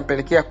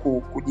ikampelekea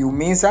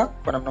kujiumiza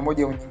kwa namna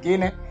moja au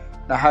nyingine,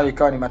 na hayo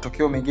ikawa ni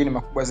matokeo mengine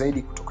makubwa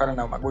zaidi kutokana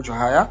na magonjwa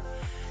haya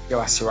ya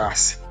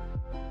wasiwasi.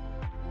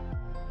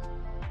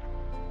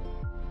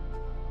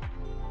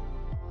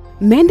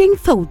 Mending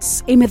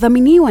Thoughts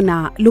imedhaminiwa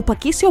na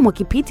Lupakisyo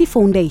Mwakipiti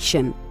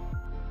Foundation.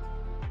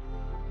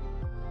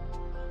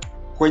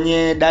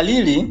 Kwenye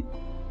dalili,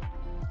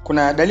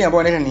 kuna dalili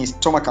ambayo inaitwa ni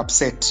stomach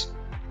upset.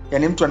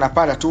 Yaani mtu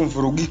anapata tu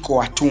mvurugiko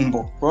wa tumbo.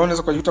 Kwa hiyo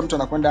unaweza kukuta mtu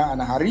anakwenda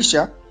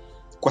anaharisha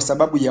kwa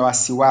sababu ya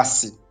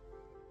wasiwasi.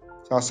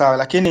 Sawa,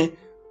 lakini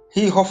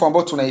hii hofu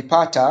ambayo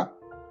tunaipata,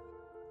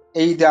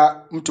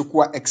 either mtu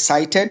kuwa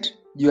excited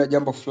juu ya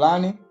jambo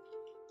fulani,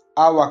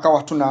 au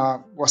akawa tuna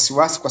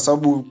wasiwasi kwa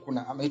sababu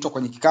ameitwa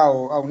kwenye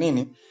kikao au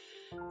nini,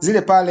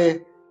 zile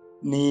pale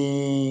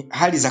ni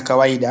hali za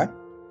kawaida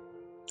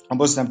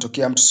ambazo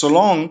zinamtokea mtu, so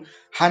long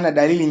hana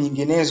dalili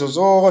nyinginezo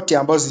zote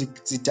ambazo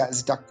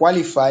zita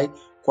qualify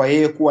kwa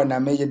yeye kuwa na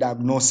major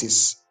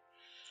diagnosis.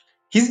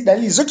 Hizi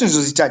dalili zote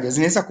nilizozitaja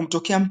zinaweza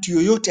kumtokea mtu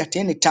yoyote at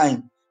any time,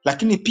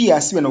 lakini pia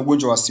asiwe na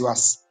ugonjwa wa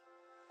wasiwasi,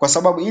 kwa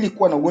sababu ili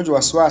kuwa na ugonjwa wa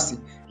wasiwasi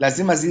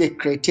lazima zile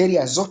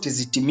criteria zote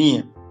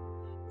zitimie,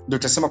 ndio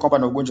tutasema kwamba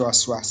na ugonjwa wa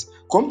wasiwasi.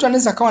 Kwa mtu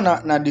anaweza akawa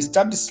na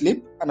disturbed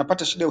sleep,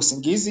 anapata shida ya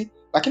usingizi,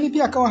 lakini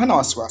pia akawa hana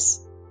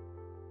wasiwasi.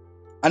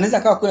 Anaweza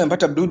akawa kweli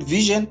anapata blurred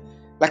vision,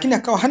 lakini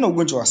akawa hana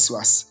ugonjwa wa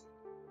wasiwasi.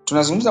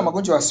 Tunazungumza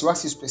magonjwa ya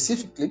wasiwasi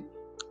specifically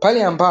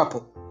pale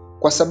ambapo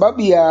kwa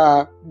sababu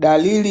ya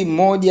dalili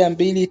 1,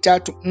 2, 3,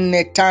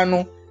 4,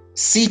 5,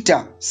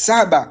 6,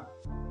 7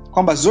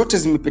 kwamba zote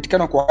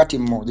zimepatikana kwa wakati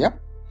mmoja,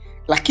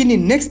 lakini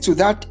next to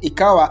that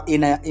ikawa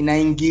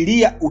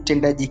inaingilia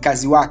utendaji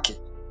kazi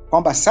wake,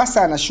 kwamba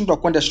sasa anashindwa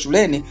kwenda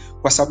shuleni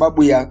kwa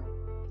sababu ya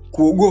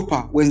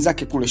kuogopa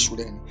wenzake kule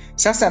shuleni.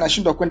 Sasa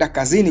anashindwa kwenda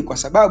kazini kwa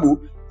sababu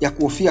ya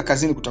kuhofia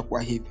kazini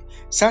kutakuwa hivi.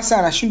 Sasa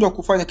anashindwa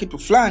kufanya kitu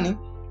fulani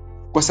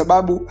kwa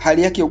sababu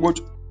hali yake ya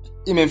ugonjwa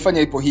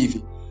imemfanya ipo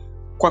hivi.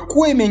 Kwa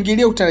kuwa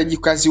imeingilia utendaji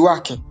kazi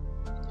wake,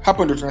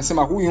 hapo ndio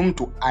tunasema huyu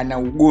mtu ana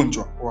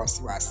ugonjwa wa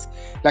wasiwasi.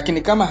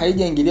 Lakini kama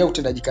haijaingilia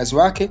utendaji kazi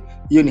wake,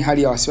 hiyo ni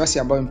hali ya wasiwasi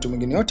ambayo mtu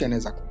mwingine yote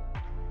anaweza kuwa.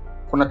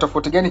 Kuna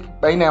tofauti gani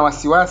baina ya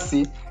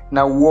wasiwasi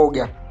na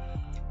uoga?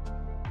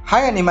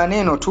 Haya ni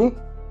maneno tu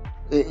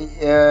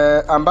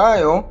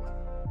ambayo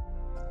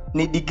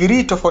ni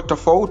degree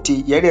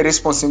tofauti ya ile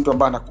response mtu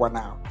ambaye anakuwa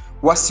nao.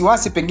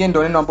 Wasiwasi pengine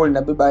ndio neno ambalo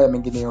linabeba haya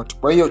mengine yote.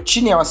 Kwa hiyo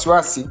chini ya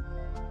wasiwasi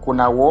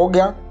kuna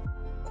uoga,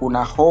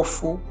 kuna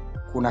hofu,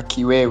 kuna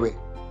kiwewe.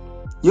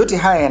 Yote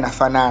haya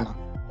yanafanana.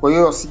 Kwa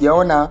hiyo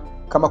sijaona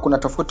kama kuna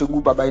tofauti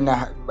kubwa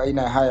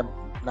baina ya haya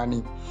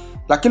nani.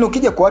 Lakini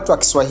ukija kwa watu wa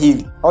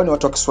Kiswahili, au ni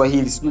watu wa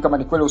Kiswahili, sijui kama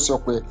ni kweli au sio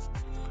kweli.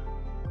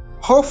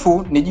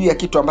 Hofu ni juu ya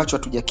kitu ambacho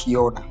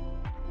hatujakiona.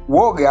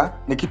 Woga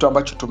ni kitu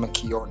ambacho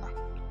tumekiona.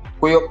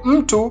 Kwa hiyo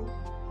mtu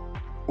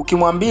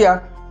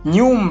ukimwambia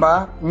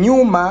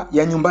nyuma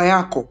ya nyumba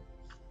yako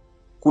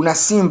kuna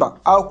simba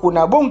au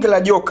kuna bonge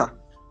la joka,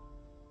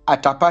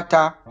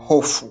 atapata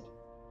hofu.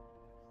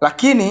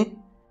 Lakini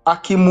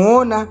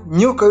akimuona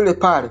nyoka yule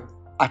pale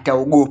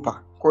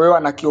ataogopa. Kwa hiyo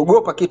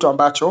anakiogopa kitu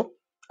ambacho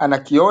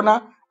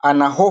anakiona,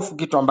 ana hofu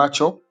kitu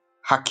ambacho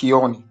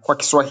hakioni. Kwa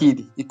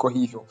Kiswahili iko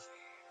hivyo.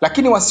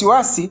 Lakini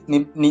wasiwasi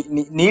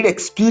ni ile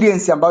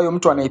experience ambayo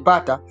mtu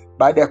anaipata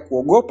baada ya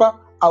kuogopa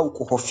au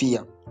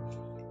kuhofia.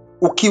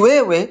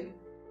 Ukiwewe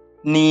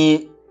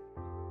ni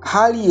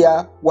hali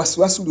ya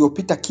wasiwasi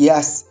uliopita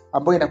kiasi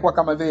ambayo inakuwa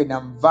kama vile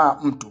inamvaa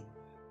mtu.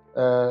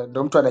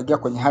 Ndio mtu anaingia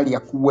kwenye hali ya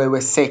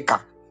kuweweseka.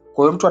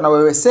 Kwa hiyo mtu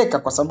anaweweseka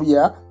kwa sababu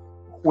ya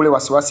ule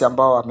wasiwasi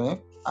ambao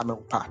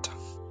ameupata.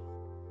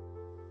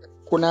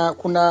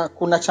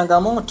 Kuna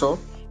changamoto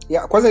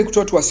ya kwanza ni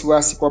kutoa tu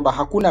wasiwasi kwamba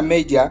hakuna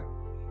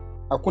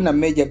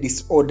major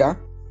disorder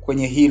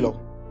kwenye hilo.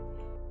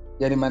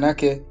 Yaani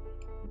manake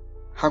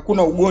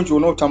hakuna ugonjwa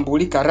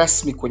unaotambulika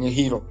rasmi kwenye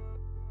hilo.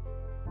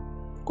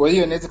 Kwa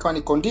hiyo inaweza kuwa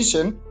ni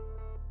condition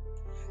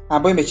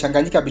ambayo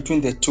imechanganyika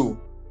between the two.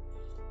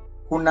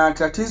 Kuna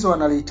tatizo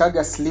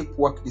wanalitaga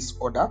sleepwalk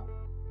disorder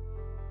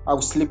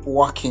au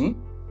sleepwalking,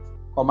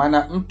 kwa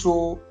maana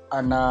mtu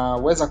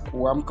anaweza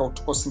kuamka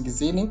kutoka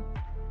usingizini,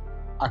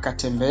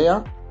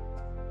 akatembea,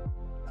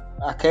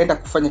 akaenda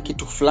kufanya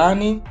kitu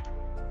fulani,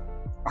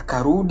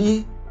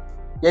 akarudi.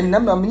 Yaani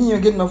namna mnyinyi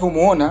wengine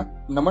mnavyomuona,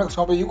 mnamwona kwa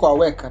sababu yuko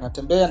awake,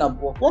 anatembea, na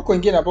wako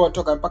wengine ambao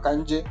wanatoka mpaka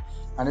nje,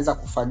 anaweza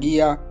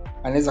kufagia,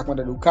 anaweza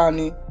kwenda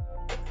dukani,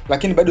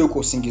 lakini bado yuko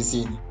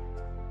usingizini.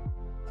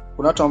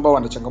 Kuna watu ambao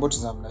wana changamoto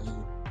za namna hiyo.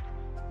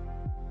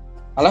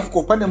 Alafu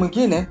kwa upande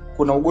mwingine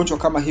kuna ugonjwa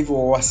kama hivyo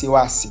wa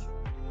wasiwasi.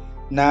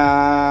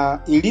 Na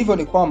ilivyo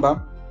ni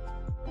kwamba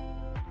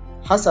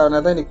hasa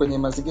nadhani kwenye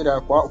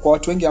mazingira kwa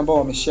watu wengi ambao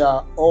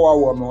wameshaoa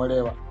au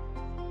wameolewa.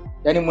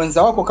 Yaani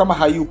mwenza wako kama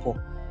hayupo,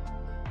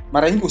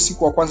 mara nyingi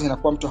usiku wa kwanza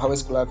inakuwa mtu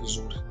hawezi kulala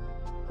vizuri.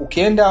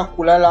 Ukienda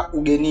kulala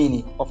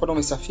ugenini, kwa mfano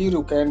umesafiri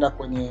ukaenda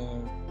kwenye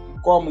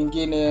mkoa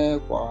mwingine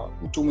kwa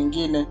mtu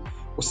mwingine,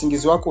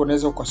 usingizi wako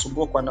unaweza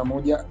ukasumbua kwa namna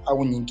moja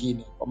au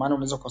nyingine. Kwa maana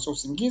unaweza kukosa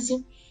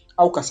usingizi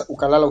au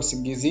ukalala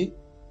usingizi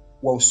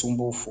wa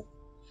usumbufu.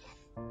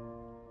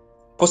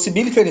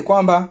 Possibility ni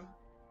kwamba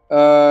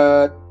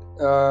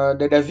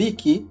dada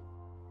Viki,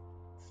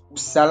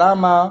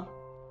 usalama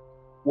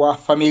wa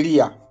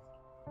familia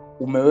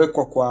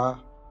umewekwa kwa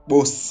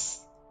boss.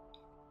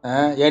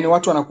 Yaani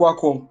watu wanakuwa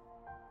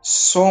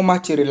so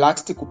much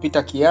relaxed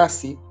kupita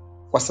kiasi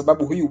kwa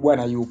sababu huyu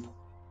bwana yupo.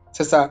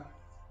 Sasa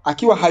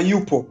akiwa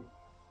hayupo,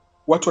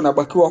 watu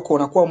wanabakiwa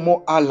wanakuwa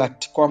more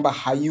alert kwamba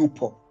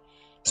hayupo.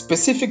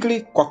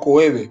 Specifically kwako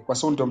wewe, kwa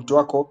sababu ndio mtu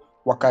wako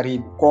wa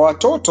karibu. Kwa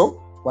watoto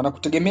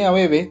wanakutegemea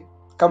wewe,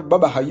 kama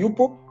baba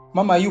hayupo,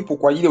 mama hayupo,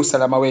 kwa ajili ya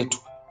usalama wetu.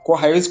 Kwa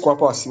haiwezi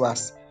kuwapa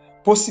wasiwasi.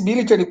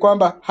 Possibility ni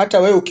kwamba hata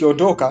wewe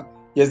ukiondoka,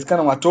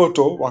 inawezekana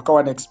watoto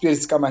wakawa na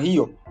experience kama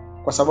hiyo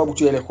kwa sababu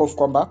tu ile hofu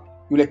kwamba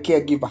yule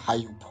caregiver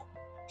hayupo.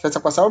 Sasa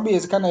kwa sababu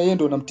inawezekana yeye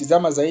ndio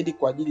unamtizama zaidi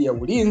kwa ajili ya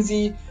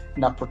ulinzi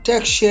na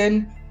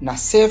protection na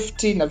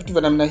safety na vitu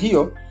vya namna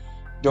hiyo,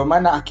 ndio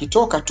maana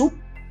akitoka tu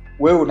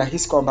wewe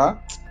unahisi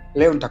kwamba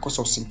leo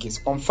nitakosa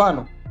usingizi. Kwa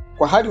mfano,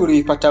 kwa hali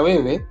uliyoipata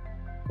wewe,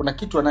 kuna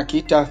kitu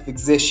wanakiita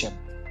fixation.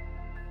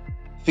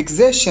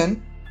 Fixation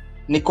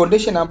ni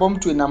condition ambayo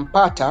mtu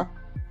inampata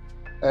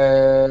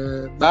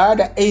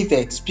baada either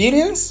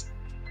experience,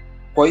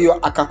 kwa hiyo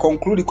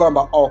akaconclude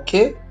kwamba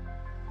okay,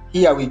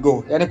 here we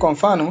go. Yaani kwa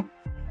mfano,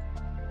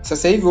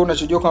 sasa hivi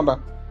unachojua kwamba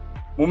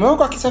mume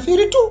wako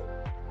akisafiri tu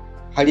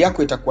hali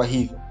yako itakuwa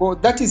hivyo. Kwa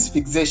that is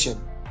fixation.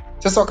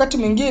 Sasa wakati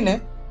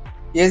mwingine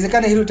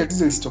inawezekana hilo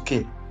tatizo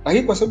lisitokee,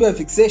 lakini kwa sababu ya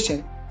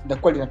fixation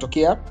linakuwa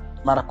linatokea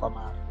mara kwa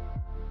mara.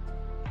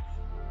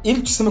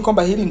 Ili tuseme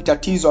kwamba hili ni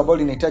tatizo ambalo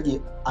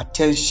linahitaji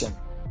attention,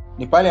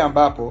 ni pale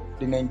ambapo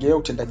linaingia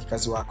utendaji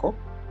kazi wako.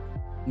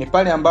 Ni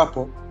pale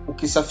ambapo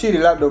ukisafiri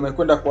labda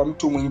umekwenda kwa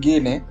mtu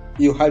mwingine,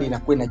 hiyo hali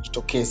inakuwa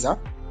inajitokeza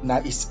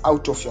na is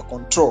out of your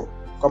control.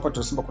 Kwa hapo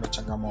tunasema kuna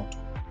changamoto.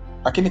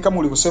 Lakini kama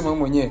ulivyosema wewe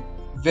mwenyewe,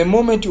 the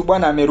moment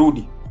bwana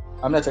amerudi,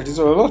 hamna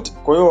tatizo lolote.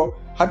 Kwa hiyo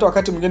hata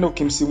wakati mwingine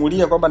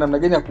ukimsimulia kwamba namna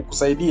gani ya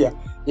kukusaidia,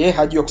 yeye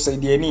hajui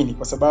kusaidia nini,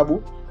 kwa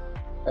sababu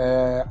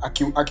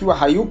akiwa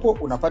hayupo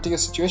unapata hiyo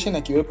situation,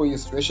 akiwepo hiyo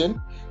situation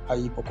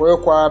haipo. Kwa hiyo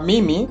kwa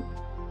mimi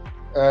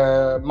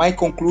my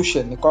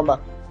conclusion ni kwamba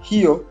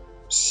hiyo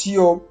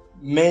sio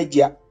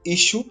major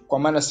issue, kwa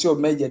maana sio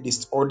major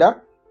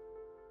disorder.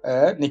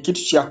 Ni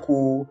kitu cha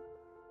ku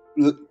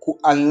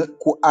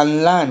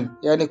unlearn,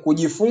 yani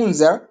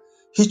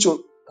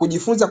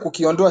kujifunza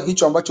kukiondoa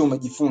hicho ambacho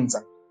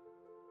umejifunza,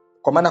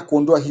 kwa maana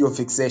kuondoa hiyo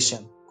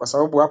fixation, kwa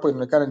sababu hapo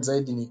inaonekana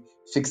zaidi ni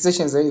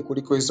fixation zaidi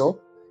kuliko hizo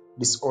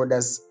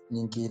disorders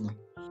nyingine.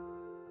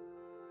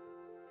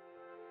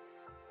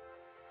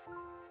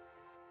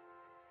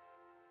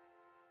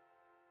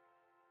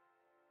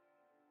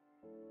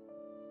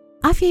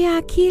 Afya ya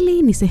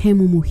akili ni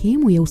sehemu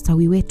muhimu ya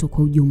ustawi wetu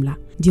kwa ujumla.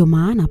 Ndio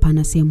maana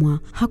panasemwa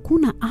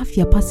hakuna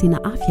afya pasi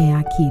na afya ya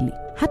akili.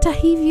 Hata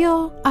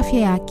hivyo, afya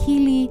ya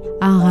akili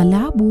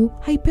aghalabu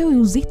haipewi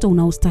uzito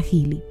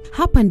unaostahili.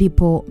 Hapa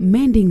ndipo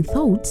Mending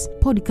Thoughts,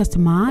 podcast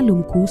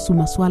maalum kuhusu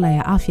masuala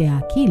ya afya ya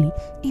akili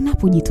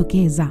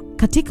inapojitokeza.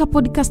 Katika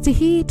podcast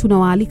hii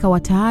tunawaalika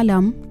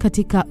wataalam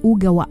katika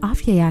uga wa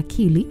afya ya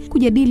akili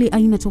kujadili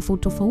aina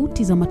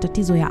tofauti za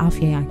matatizo ya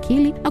afya ya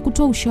akili na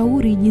kutoa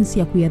ushauri jinsi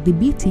ya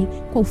kuyadhibiti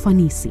kwa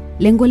ufanisi.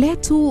 Lengo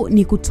letu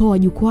ni kutoa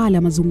jukwaa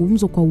la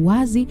mazungumzo kwa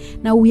uwazi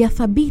na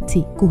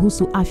uyathabiti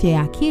kuhusu afya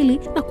ya akili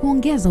na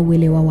kuongeza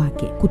uelewa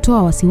wake,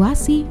 kutoa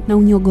wasiwasi na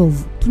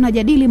unyogovu.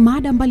 Tunajadili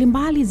mada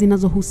mbalimbali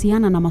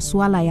zinazohusiana na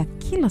masuala ya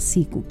kila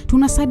siku.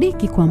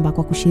 Tunasadiki kwamba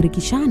kwa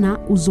kushirikishana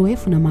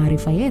uzoefu na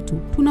maarifa yetu,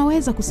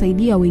 tunaweza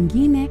kusaidia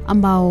wengine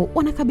ambao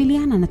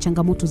wanakabiliana na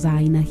changamoto za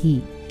aina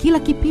hii. Kila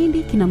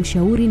kipindi kina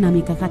mshauri na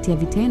mikakati ya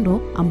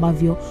vitendo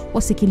ambavyo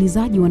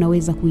wasikilizaji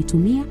wanaweza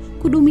kuitumia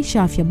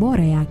kudumisha afya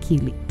bora ya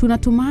akili.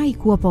 Tunatumai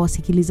kuwapa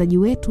wasikilizaji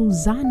wetu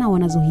zana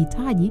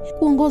wanazohitaji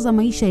kuongoza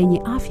maisha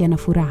yenye afya na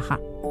furaha.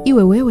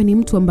 Iwe wewe ni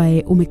mtu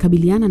ambaye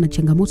umekabiliana na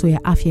changamoto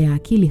ya afya ya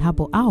akili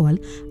hapo awali,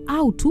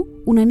 au tu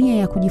una nia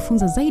ya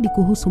kujifunza zaidi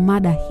kuhusu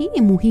mada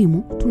hii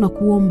muhimu,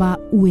 tunakuomba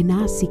uwe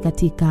nasi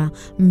katika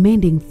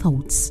Mending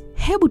Thoughts.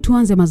 Hebu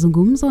tuanze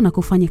mazungumzo na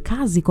kufanya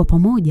kazi kwa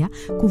pamoja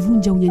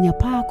kuvunja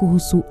unyanyapaa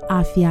kuhusu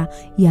afya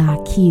ya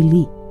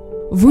akili.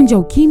 Vunja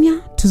ukimya,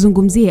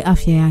 tuzungumzie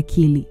afya ya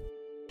akili.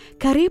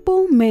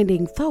 Karibu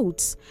Mending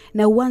Thoughts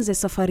na uanze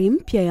safari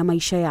mpya ya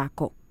maisha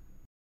yako.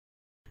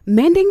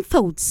 Mending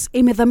Thoughts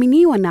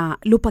imedhaminiwa na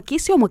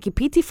Lupakisyo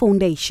Mwakipiti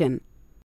Foundation.